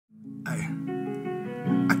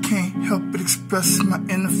I can't help but express my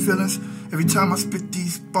inner feelings every time I spit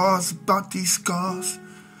these bars about these scars.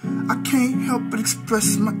 I can't help but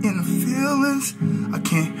express my inner feelings. I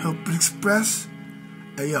can't help but express.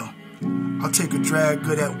 Hey yo, I'll take a drag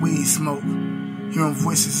of that weed smoke. Hearing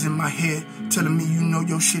voices in my head telling me you know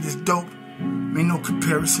your shit is dope. Ain't no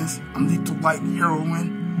comparisons, I'm lethal like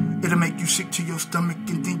heroin. It'll make you sick to your stomach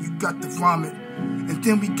and then you got the vomit. And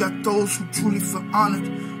then we got those who truly feel honored.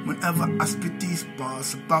 Whenever I spit these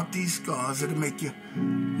bars about these scars, it'll make you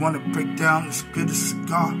wanna break down and split a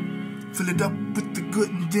cigar. Fill it up with the good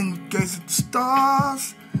and then gaze at the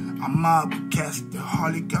stars. I'm mob with cats that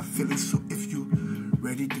hardly got feelings. So if you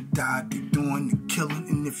ready to die, they doing the killing.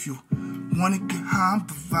 And if you wanna get high, I'm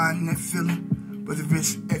providing that feeling. Whether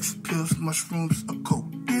it's X pills, mushrooms, or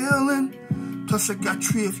coke dealing. Plus I got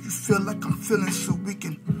tree if you feel like I'm feeling, so we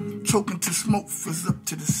can choke until smoke fills up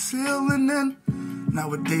to the ceiling. And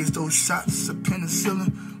nowadays those shots of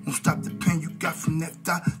penicillin won't stop the pain you got from that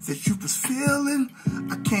thought that you was feeling.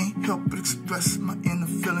 I can't help but express my inner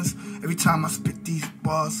feelings every time I spit these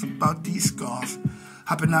bars about these scars.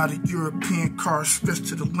 Hopping out of European cars, stretched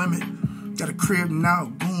to the limit. Got a crib now,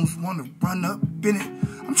 goons wanna run up in it.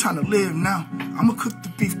 I'm trying to live now, I'ma cook the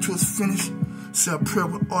beef till it's finished. Say a prayer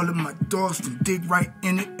with all of my dogs, then dig right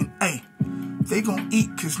in it. And hey, they gon' eat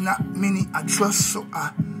cause not many I trust. So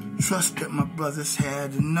I trust that my brothers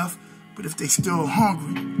had enough. But if they still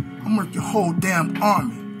hungry, I'm work your whole damn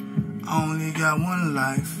army. I only got one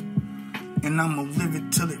life, and I'ma live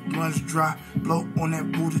it till it runs dry. Blow on that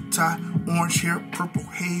booty tie, orange hair, purple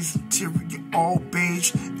haze, interior all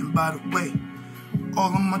beige. And by the way,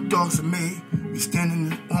 all of my dogs are made. We standing in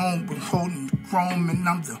the home, we're holding the chrome, and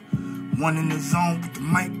I'm the one in the zone with the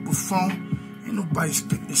microphone. Ain't nobody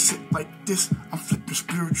spitting shit like this. I'm flipping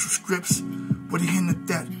spiritual scripts with a hint of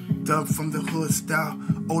that Doug from the hood style.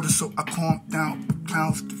 Older, so I calm down. The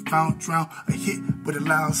clowns get found drown. A hit with a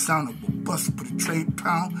loud sound of a bust with a trade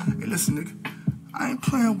pound. Hey, listen, nigga, I ain't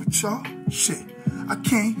playing with y'all. Shit, I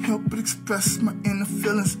can't help but express my inner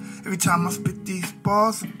feelings every time I spit these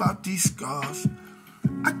bars about these scars.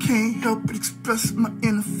 I can't help but express my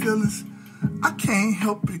inner feelings. I can't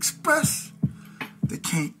help but express. They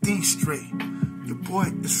can't think straight. Your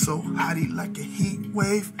boy is so hotty like a heat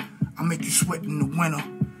wave. I make you sweat in the winter.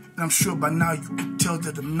 And I'm sure by now you can tell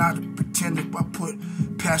that I'm not a pretender. I put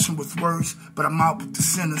passion with words, but I'm out with the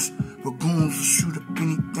sinners. Where goons will shoot up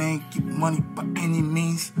anything, get money by any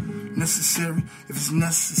means necessary. If it's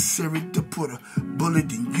necessary to put a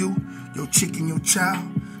bullet in you, your chick and your child,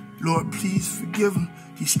 Lord, please forgive him.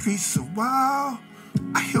 These streets are wild.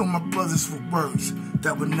 I heal my brothers with words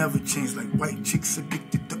that will never change, like white chicks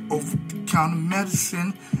addicted to over-the-counter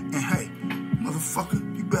medicine. And hey, motherfucker,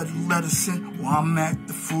 you better let us in, or I'm at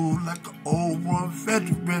the fool like an old war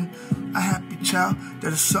veteran. A happy child,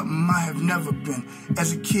 that is something I have never been.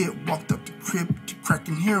 As a kid, walked up the crib to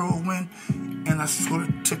cracking heroin, and I sort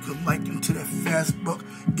of took a liking to that fast buck,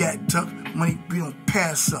 gat tuck, money we don't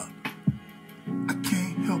pass up. I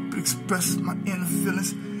can't help but express my inner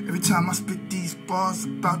feelings every time I spit these bars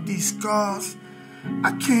about these scars.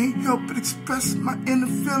 I can't help but express my inner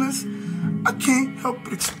feelings. I can't help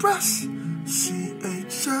but express.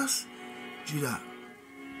 chsmusicgroup3443. GDot.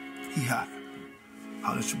 He hot.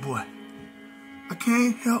 Holla at your boy. I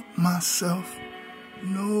can't help myself.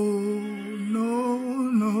 No, no,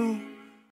 no.